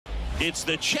It's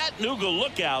the Chattanooga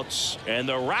Lookouts and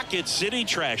the Rocket City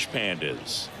Trash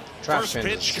Pandas. First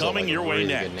pitch coming your way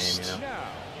next. Good name, you know?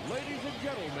 Now, ladies and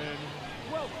gentlemen,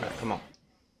 welcome. All right, come on.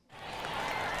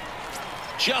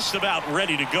 Just about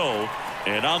ready to go.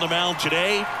 And on the mound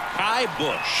today, Kai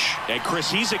Bush. And Chris,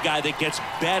 he's a guy that gets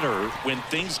better when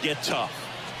things get tough.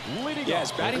 Yeah,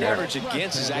 his batting average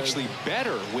against is actually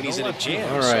better when he's in a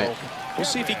jam. All right. So we'll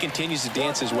see if he continues to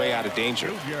dance his way out of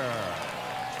danger.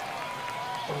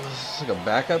 This is like a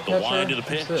backup pitcher. The wind to the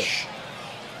pitch.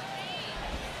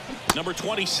 Number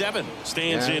 27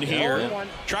 stands in here.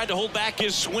 Tried to hold back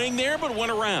his swing there, but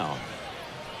went around.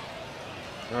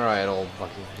 All right, old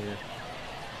Bucky here.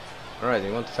 All right,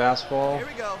 you want the fastball? Here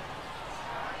we go.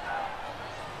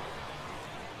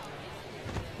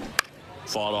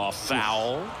 Fought off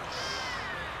foul.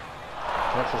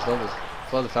 Catchers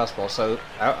love the fastball. So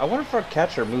I wonder if our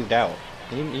catcher moved out.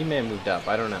 He may have moved up.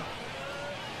 I don't know.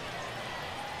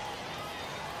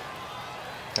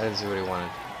 I didn't see what he wanted.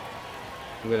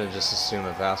 I'm gonna just assume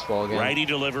a fastball again. Righty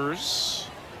delivers.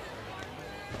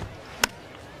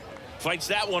 Fights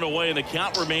that one away, and the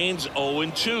count remains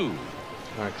 0-2.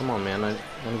 All right, come on, man. Let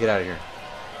me get out of here.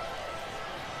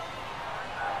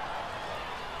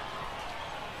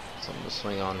 Something to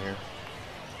swing on here.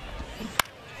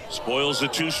 Spoils the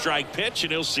 2-strike pitch,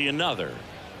 and he'll see another.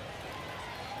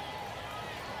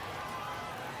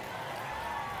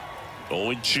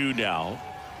 0-2 now.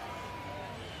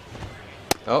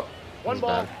 Oh, One he's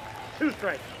ball, bad. 2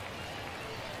 strikes.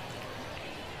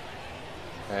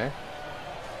 Okay.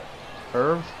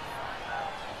 Curve.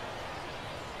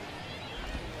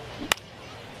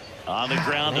 On the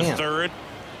ground to Man. third.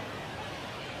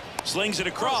 Slings it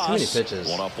across. Too many pitches.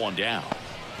 1 up, 1 down.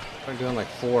 We're doing like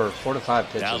four to five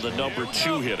pitches. Now the man. number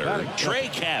 2 hitter, Trey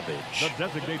The Cabbage.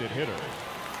 designated hitter,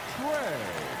 Trey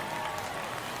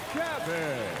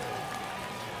Cabbage.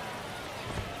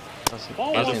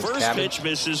 Well, the name's first Cabbage. pitch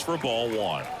misses for ball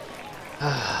 1.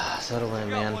 Settle in,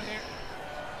 man.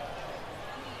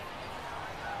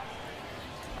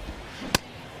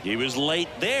 He was late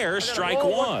there, strike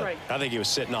Ball, 1. strike. I think he was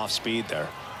sitting off speed there.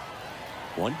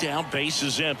 1 down, base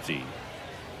is empty.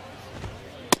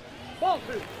 Ball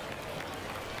 2.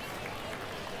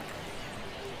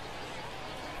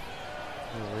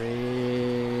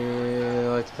 Really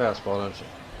like the fastball, don't you?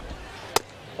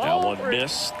 That Ball one 3.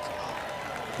 missed.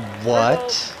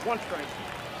 What? 1 strike.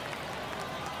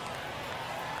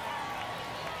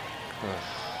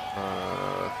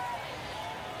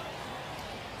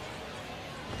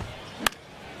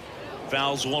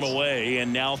 Fouls 1 away,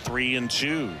 and now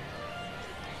 3-2.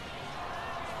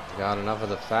 Got enough of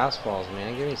the fastballs,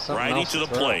 man. Give me something Righty else to the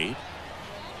throw. plate.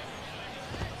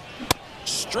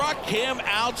 Struck him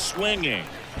out swinging.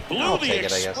 Blew I'll the take it,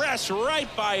 I guess. express right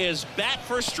by his bat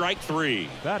for strike 3.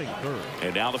 Batting third,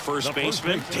 And now the first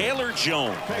baseman, Taylor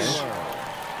Jones. Taylor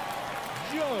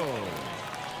Jones.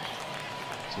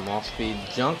 Some off-speed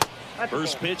junk. That's a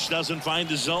First ball. pitch doesn't find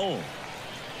the zone.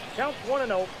 Counts 1-0.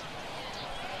 We'll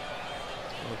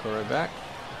go right back.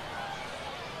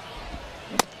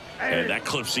 And that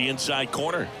clips the inside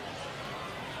corner.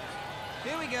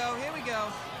 Here we go. Here we go.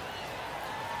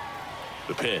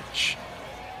 The pitch.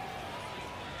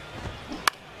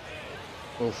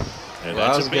 Oof. And Well,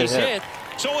 that that's was a a good base hit.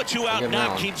 hit. So a 2 out Good knock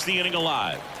mound. keeps the inning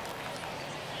alive.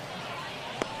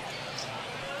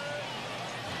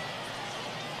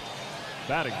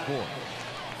 Batting fourth,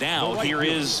 Now here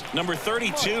is number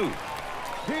 32.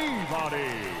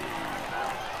 Peabody.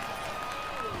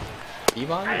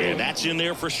 Peabody? And that's in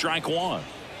there for strike 1.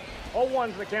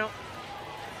 0-1's the count.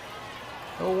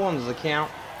 0-1's the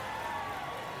count.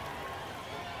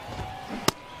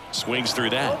 Swings through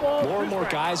that. More and more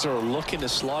guys are looking to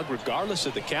slug regardless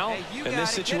of the count. Hey, you In got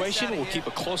this it. Get us situation, outta we'll here. keep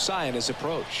a close eye on his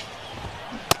approach.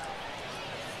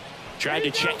 Tried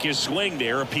to check his swing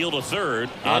there, appeal to third,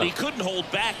 and he couldn't hold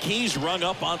back. He's rung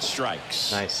up on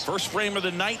strikes. Nice. First frame of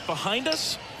the night behind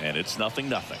us, and it's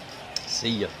 0-0. See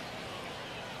ya.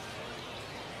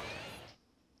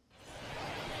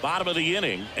 Bottom of the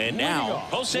inning, and now Moving on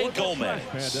Jose for the Gomez.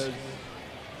 Trash Pandas,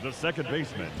 the second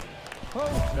baseman,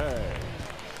 Jose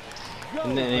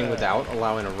In the inning Gomez. without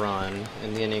allowing a run,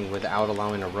 in the inning without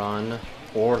allowing a run,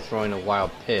 or throwing a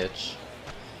wild pitch.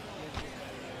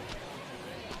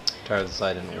 Try to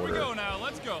decide in order. Now,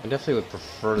 let's go. I definitely would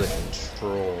prefer the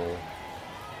control.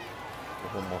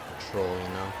 A little more control, you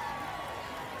know.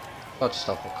 Clutch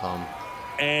stuff will come.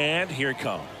 And here it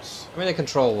comes. I mean, the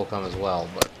control will come as well,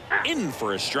 but In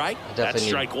for a strike. definitely That's need-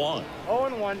 strike 1.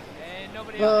 0-1. And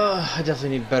nobody else. I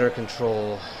definitely need better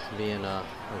control being like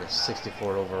a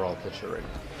 64 overall pitcher right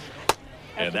now.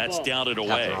 And that's down and Tap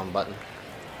the away. wrong button.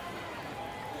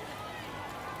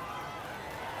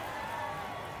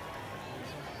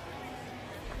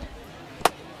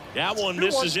 That one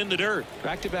misses in the dirt.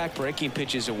 Back-to-back breaking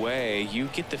pitches away, you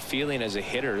get the feeling as a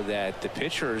hitter that the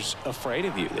pitcher's afraid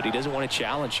of you, that he doesn't want to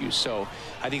challenge you. So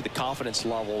I think the confidence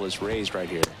level is raised right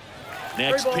here.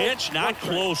 Next pitch, not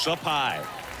close, up high.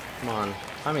 Come on,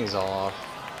 timing's all off.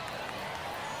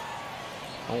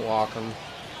 Don't walk him.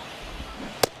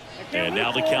 And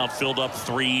now the count filled up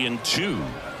 3-2.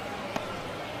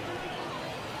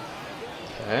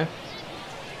 Okay.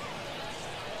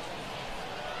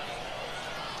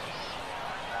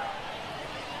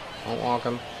 Don't walk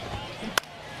him.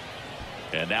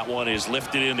 And that one is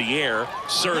lifted in the air.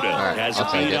 Serta right, has I'll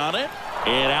a take beat it. on it.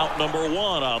 And out number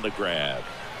 1 on the grab.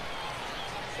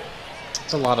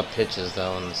 It's a lot of pitches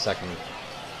though in the second.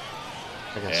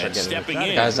 I can start And getting stepping the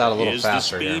in guys out a little is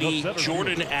faster the speedy here.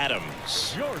 Jordan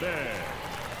Adams. Jordan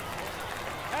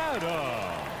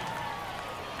Adams.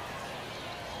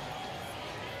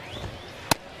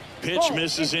 Pitch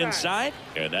misses inside,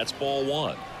 and that's ball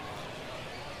 1.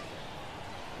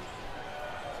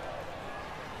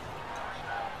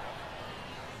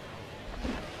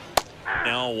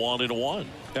 Now 1-1.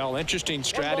 Well, interesting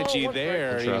strategy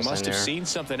there. He Interesting must have there. seen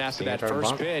something after See that him try to first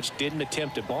bunt? pitch. Didn't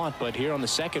attempt to bunt, but here on the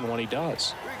second one, he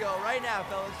does. Here we go, right now,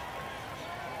 fellas.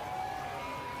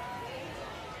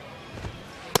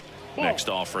 Next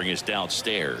offering is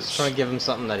downstairs. Just trying to give him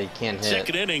something that he can't hit.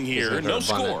 Second inning here, He's no gonna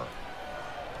bunt it. score.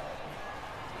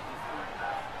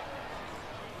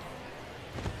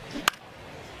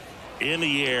 In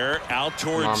the air, out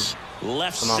towards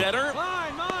left Come on. center.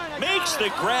 Makes the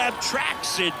grab,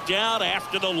 tracks it down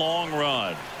after the long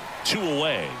run. 2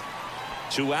 away.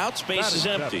 2 outs, base is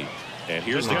empty. And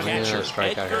here's the Come on, catcher,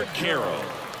 strike out Edgar here. Caro.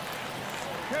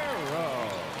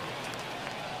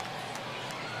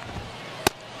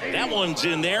 That one's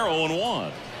in there, 0-1. Come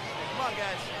on,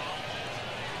 guys.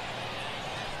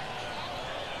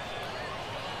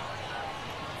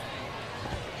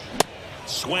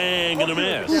 Swing and a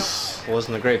miss.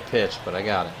 Wasn't a great pitch, but I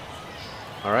got it.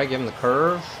 All right, give him the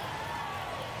curve.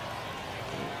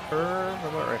 Curve, how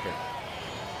about right here?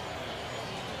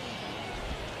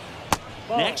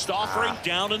 Next offering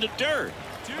down in the dirt.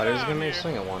 Thought he was gonna make a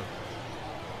swing at one.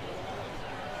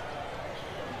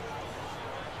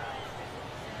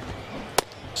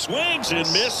 Swings and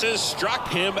misses, struck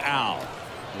him out.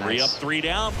 Nice. 3 up, 3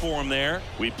 down for him there.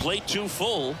 We played 2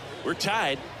 full. We're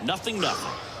tied, 0-0.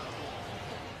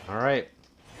 All right.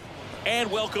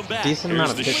 And welcome back. Decent Here's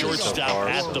amount of the pitches so shortstop far,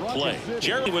 at so- the plate.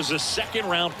 Jerry was a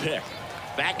 2nd-round pick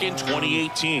back in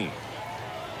 2018.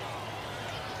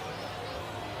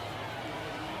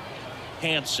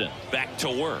 Hansen back to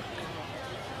work.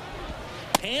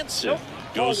 Hansen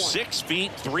goes 6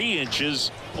 feet 3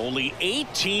 inches, only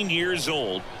 18 years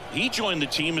old. He joined the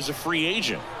team as a free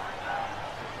agent.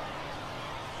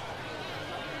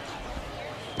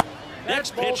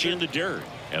 Next pitch in the dirt,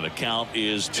 and the count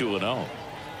is 2-0.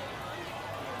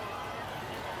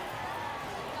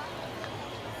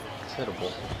 It's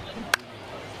hittable.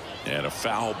 And a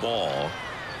foul ball.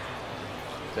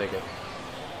 Take it.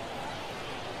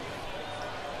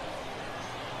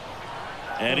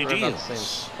 And he We're about the same deals.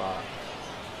 spot.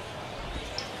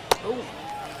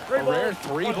 A rare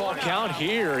 3-ball count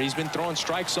here. He's been throwing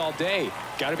strikes all day.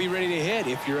 Got to be ready to hit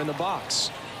if you're in the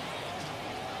box.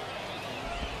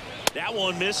 That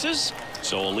one misses,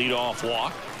 so a leadoff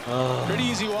walk. Pretty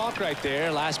easy walk right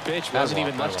there. Last pitch wasn't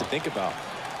even much to think about.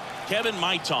 Kevin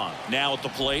Maiton now at the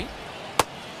plate.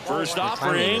 First Your timing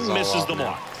offering is all misses off the now.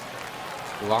 mark.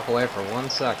 You walk away for 1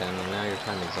 second, and now your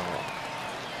timing's all off.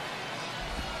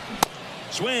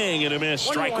 Swing and a miss,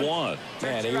 strike 1.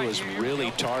 Man, he was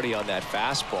really tardy on that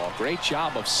fastball. Great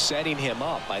job of setting him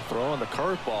up by throwing the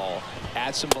curveball.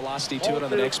 Add some velocity to it on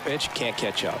the next pitch. Can't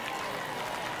catch up.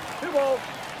 2 balls,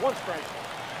 1 strike.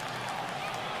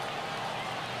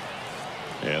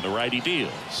 And the righty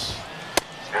deals.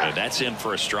 And that's in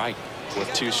for a strike.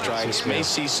 With 2 strikes, may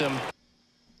see some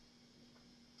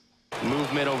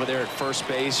movement over there at first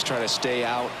base. Try to stay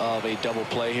out of a double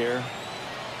play here.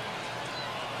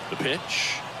 The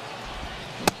pitch.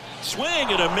 Swing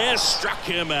and a miss, struck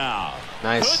him out.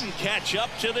 Nice. Couldn't catch up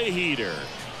to the heater.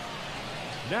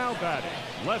 Now batting,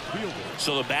 left fielder.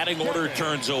 So the batting order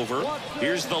turns over.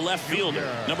 Here's the left fielder,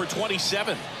 number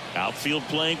 27. Outfield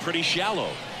playing pretty shallow.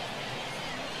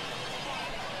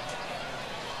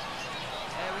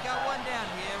 Hey, we got 1 down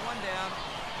here, 1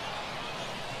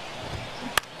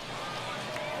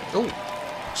 down.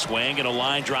 Oh, Swing and a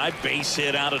line drive, base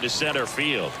hit out of the center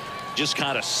field. Just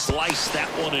kind of sliced that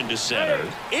one into center.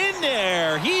 In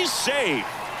there, he's safe.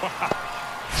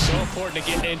 So important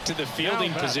to get into the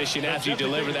fielding position after you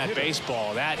deliver that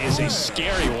baseball. That is a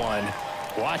scary one.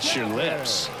 Watch your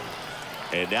lips.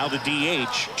 And now the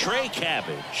DH, Trey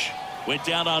Cabbage. Went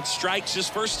down on strikes his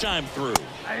first time through.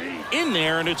 In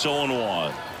there, and it's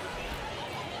 0-1. Here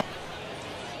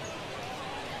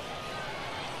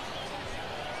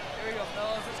we go,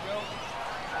 fellas. Let's go.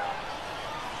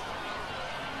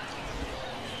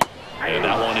 And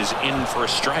that one is in for a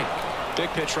strike. Big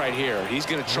pitch right here. He's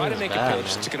going to try to make a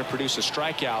pitch that's going to produce a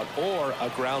strikeout or a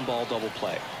ground ball double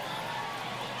play.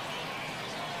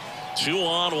 2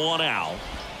 on, 1 out.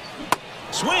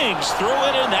 Swings through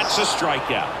it, and that's a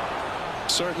strikeout.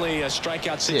 Certainly a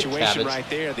strikeout situation right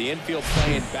there. The infield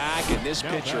playing back, and this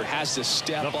pitcher has to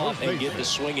step up and get the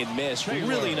swing and miss.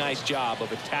 Really nice job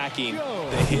of attacking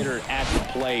the hitter at the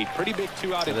plate. Pretty big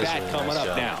 2-out at bat coming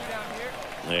up now.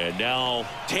 And now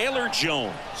Taylor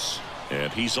Jones.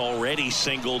 And he's already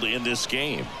singled in this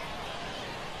game.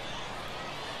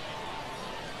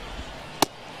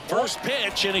 First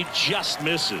pitch, and he just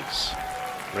misses.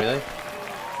 Really?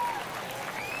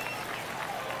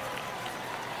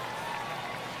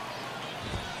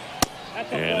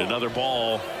 And another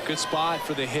ball. Good spot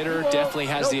for the hitter. Definitely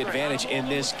has the advantage in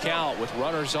this count with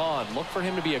runners on. Look for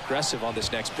him to be aggressive on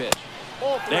this next pitch.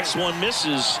 Next one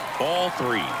misses. Ball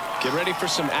 3. Get ready for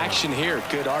some action here.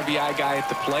 Good RBI guy at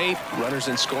the plate. Runners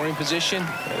in scoring position.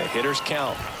 And a hitter's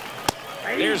count.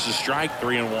 There's the strike.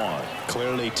 3-1.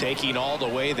 Clearly taking all the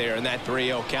way there in that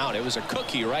 3-0 count. It was a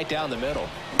cookie right down the middle.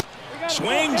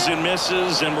 Swings and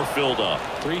misses, and we're filled up.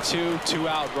 3-2,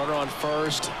 2-out, runner on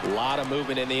first. A lot of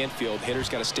movement in the infield. Hitter's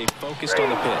got to stay focused on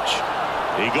the pitch.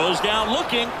 He goes down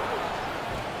looking.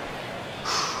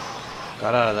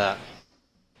 Got out of that.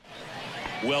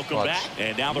 Welcome back.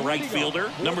 And now the right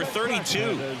fielder, number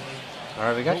 32. All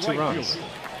right, we got 2 runs.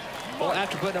 Well,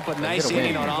 after putting up a nice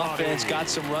inning on offense, got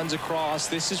some runs across,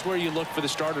 this is where you look for the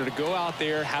starter to go out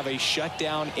there, have a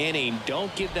shutdown inning.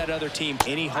 Don't give that other team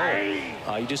any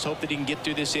hope. You just hope that he can get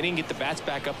through this inning, get the bats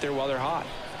back up there while they're hot.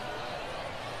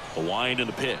 The wind and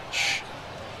the pitch.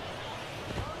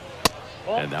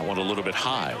 And that one a little bit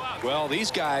high. Well, these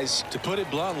guys, to put it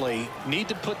bluntly, need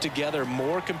to put together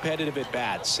more competitive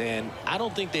at-bats, and I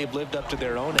don't think they've lived up to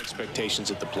their own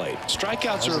expectations at the plate.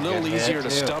 Strikeouts are a little easier to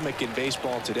stomach in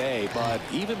baseball today, but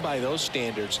even by those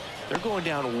standards, they're going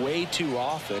down way too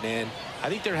often, and I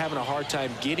think they're having a hard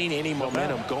time getting any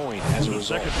momentum going as a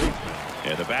result.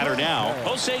 And the batter now,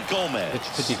 Jose Gomez. It's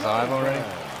 55 already.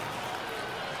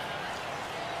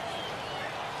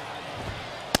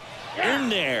 In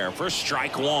there for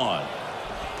strike 1.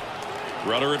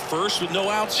 Runner at first with no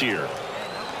outs here.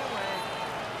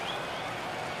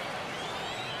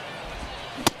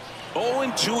 Oh,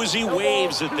 and 2 as he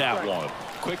waves at that one.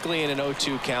 Quickly in an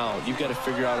 0-2 count, you've got to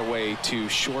figure out a way to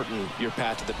shorten your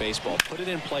path to the baseball. Put it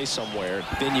in play somewhere,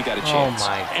 then you got a chance. Oh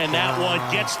my God. And that one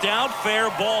gets down, fair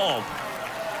ball.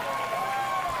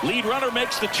 Lead runner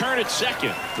makes the turn at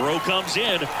second. Throw comes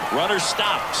in. Runner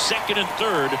stopped. Second and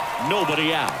third.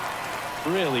 Nobody out.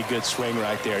 Really good swing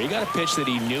right there. He got a pitch that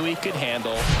he knew he could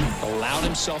handle, allowed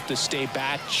himself to stay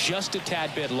back just a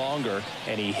tad bit longer,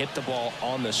 and he hit the ball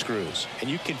on the screws.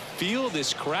 And you can feel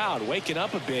this crowd waking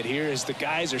up a bit here as the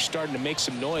guys are starting to make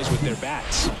some noise with their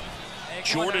bats.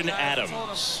 Jordan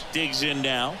Adams digs in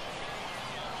now.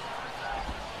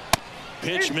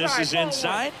 Pitch misses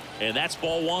inside, and that's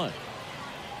ball 1.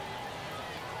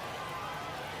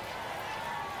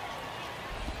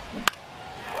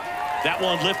 That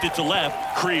one lifted to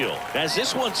left. Creel has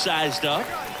this one sized up.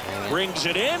 Brings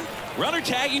it in. Runner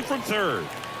tagging from third.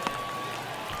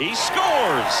 He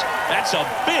scores. That's a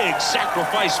big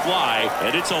sacrifice fly,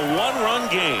 and it's a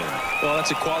 1-run game. Well, that's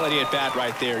a quality at bat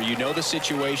right there. You know the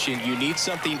situation. You need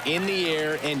something in the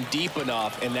air and deep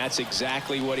enough, and that's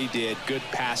exactly what he did. Good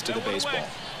pass to the baseball.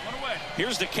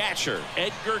 Here's the catcher,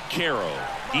 Edgar Caro.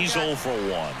 He's 0 for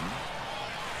 1.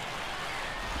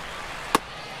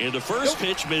 And the first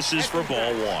pitch misses for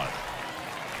ball 1.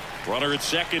 Runner at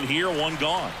second here, 1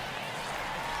 gone.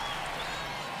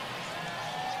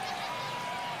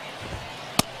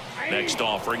 Next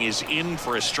offering is in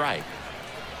for a strike.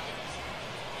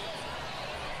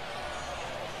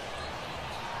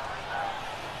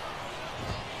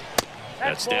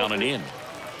 That's down and in.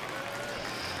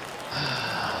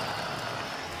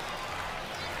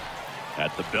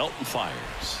 At the belt and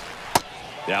fires.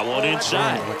 That one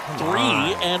inside.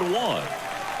 3-1.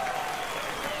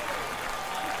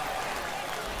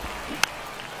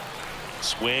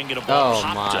 Swing and a ball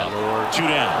popped up. 2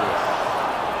 down.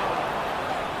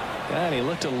 And he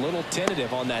looked a little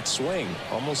tentative on that swing,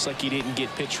 almost like he didn't get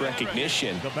pitch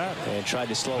recognition and tried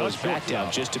to slow his bat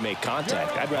down just to make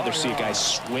contact. I'd rather see a guy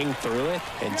swing through it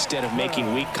instead of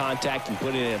making weak contact and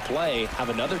putting it in play, have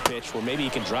another pitch where maybe he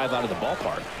can drive out of the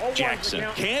ballpark. Jackson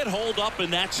can't hold up,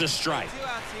 and that's a strike. 2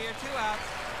 outs here, 2 outs.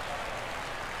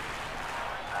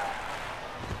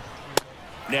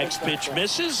 Next pitch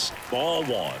misses. Ball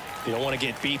 1. You don't want to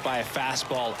get beat by a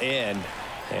fastball in,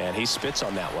 and he spits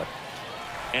on that one.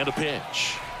 And a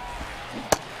pitch.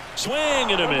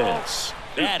 Swing and a miss.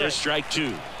 That is strike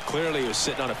 2. Clearly he was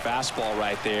sitting on a fastball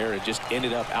right there and just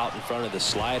ended up out in front of the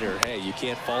slider. Hey, you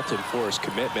can't fault him for his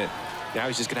commitment. Now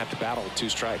he's just going to have to battle with 2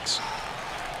 strikes.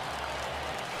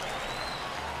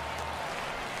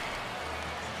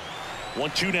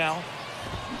 One, 2 now.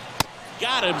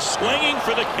 Got him swinging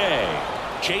for the K.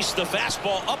 Chase the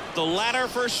fastball up the ladder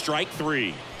for strike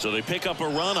 3. So they pick up a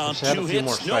run on 2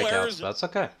 hits, no errors. That's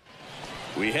okay.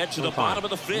 We head to the bottom of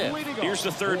the 5th. Here's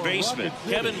the third baseman,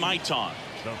 Kevin Maiton.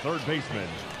 The third baseman.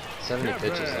 70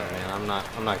 pitches though, man.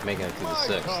 I'm not making it through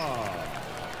the 6th.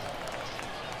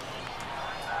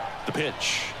 The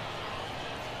pitch.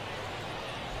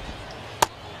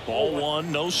 Ball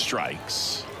 1, no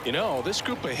strikes. You know, this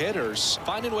group of hitters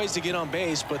finding ways to get on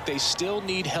base, but they still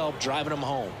need help driving them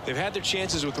home. They've had their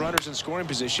chances with runners in scoring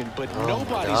position, but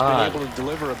nobody's been able to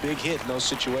deliver a big hit in those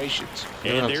situations.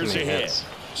 And there's a hit.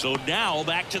 So now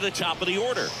back to the top of the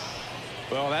order.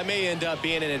 Well, that may end up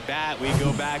being an at-bat we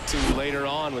go back to later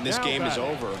on when this game is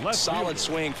over. Solid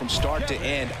swing from start to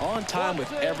end, on time with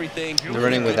everything. They're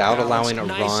running without allowing a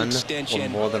nice run extension, or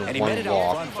more than and he one made it out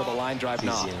walk. front for the line drive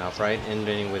knock. Easy enough, right?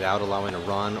 Ending without allowing a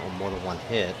run or more than 1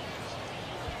 hit.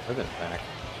 Look at the back.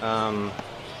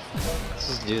 Let's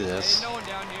just do this. Hey, no one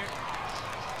down here.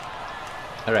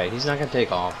 Alright, he's not gonna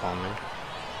take off on me.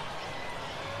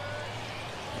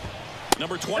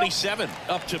 Number 27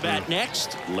 up to bat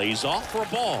next. Lays off for a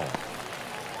ball.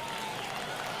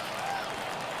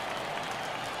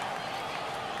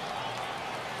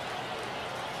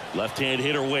 Left-hand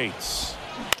hitter waits.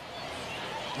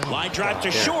 Line drive to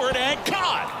short and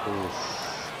caught.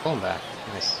 Oof. Pulling back.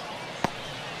 Nice.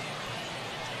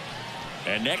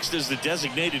 And next is the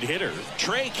designated hitter,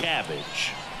 Trey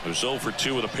Cabbage, who's 0 for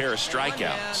 2 with a pair of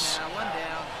strikeouts. One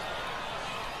down.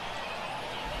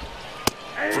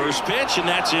 First pitch, and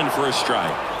that's in for a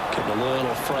strike. Getting a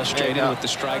little frustrated with the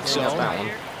strike zone. That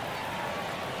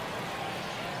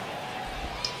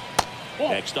one.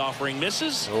 Next offering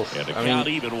misses, Oof. and the count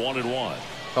even 1-1.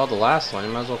 Called the last one. You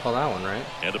might as well call that one, right?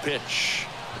 And a pitch.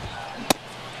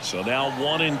 So now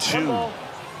 1-2.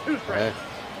 Okay.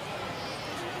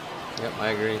 Yep, I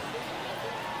agree.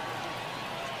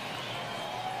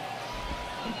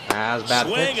 That's bad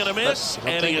Swing pitch, and a miss, but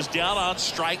and he is down on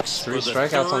strikes for the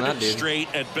strikeouts on that third dude.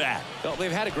 straight at bat. Well,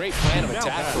 they've had a great plan of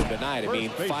attack for him tonight. I mean,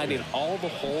 finding all the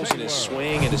holes in his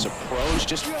swing and his approach,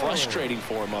 just frustrating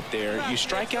for him up there. You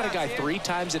strike out a guy 3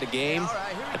 times in a game,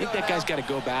 I think that guy's got to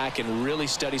go back and really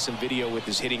study some video with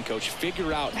his hitting coach,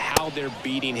 figure out how they're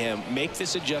beating him, make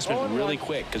this adjustment really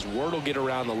quick, because word will get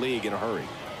around the league in a hurry.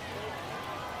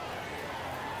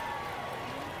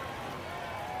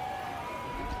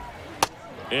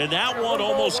 And that one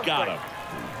almost got him.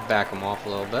 back him off a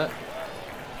little bit.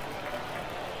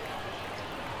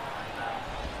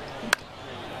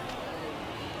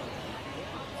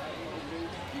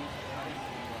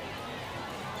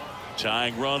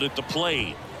 Tying run at the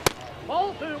plate.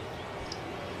 Ball 2.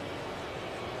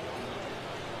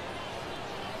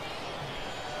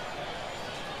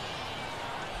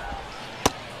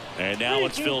 And now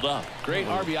it's filled up. Great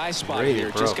RBI spot Really here.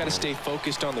 broke, Just got to man. stay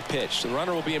focused on the pitch. The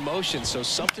runner will be in motion, so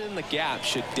something in the gap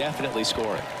should definitely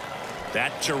score it.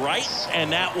 That to right,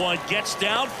 and that one gets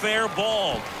down, fair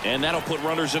ball. And that'll put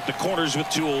runners at the corners with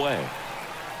 2 away.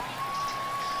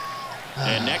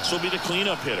 And next will be the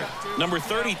cleanup hitter, number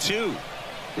 32.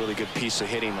 Really good piece of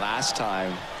hitting last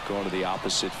time, going to the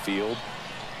opposite field.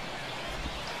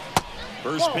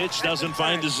 First pitch doesn't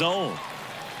find the zone.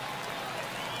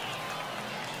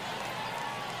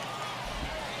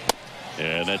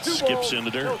 And that skips in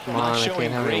the dirt. Come on, I Showing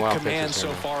can't have any great wild command pitches so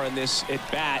here. far in this at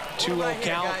bat. 2-0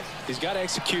 count. He's got to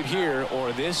execute here,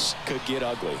 or this could get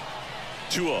ugly.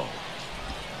 2-0.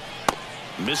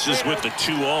 Misses with the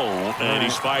 2-0, and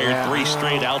he's fired 3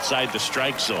 straight outside the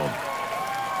strike zone.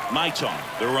 Maiton,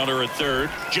 the runner at third.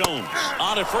 Jones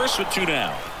on at first with 2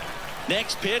 down.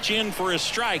 Next pitch in for a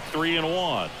strike,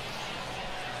 3-1.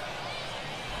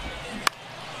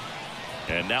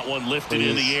 And that one lifted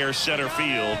in the air center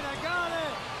field.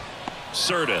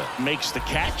 Serta makes the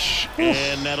catch,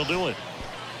 and that'll do it.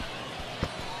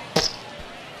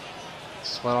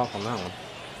 Sweat off on that one.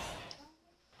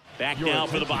 Back now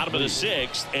for the bottom of the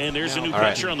 6th, and there's a new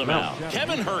pitcher on the mound.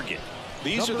 Kevin Herget.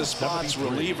 These are the spots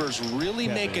relievers really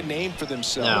make a name for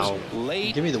themselves. Now,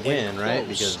 late give me the win, right?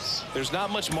 close. Because there's not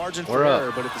much margin for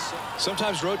error, but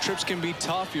sometimes road trips can be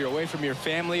tough. You're away from your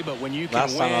family, but when you can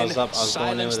last time I win, was up, I was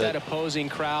going in with that it. opposing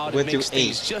crowd, Went it makes through 8,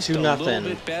 things just 2-0. a little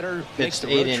bit better. Makes the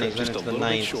 8 road trip innings, just went a into the little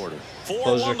bit 9th. shorter.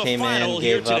 Closer came in,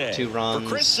 gave up 2 runs. For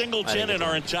Chris Singleton and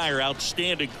our entire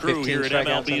outstanding crew 15 here at strikeouts,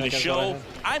 MLB I The think Show,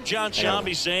 I'm John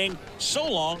Shambi saying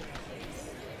so long.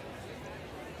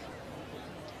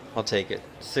 I'll take it.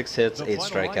 6 hits, 8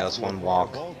 strikeouts, 1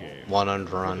 walk, 1 earned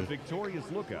run. It's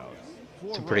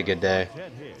a pretty good day.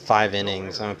 5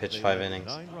 innings. I'm gonna pitch 5 innings.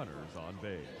 9 runners on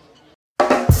base.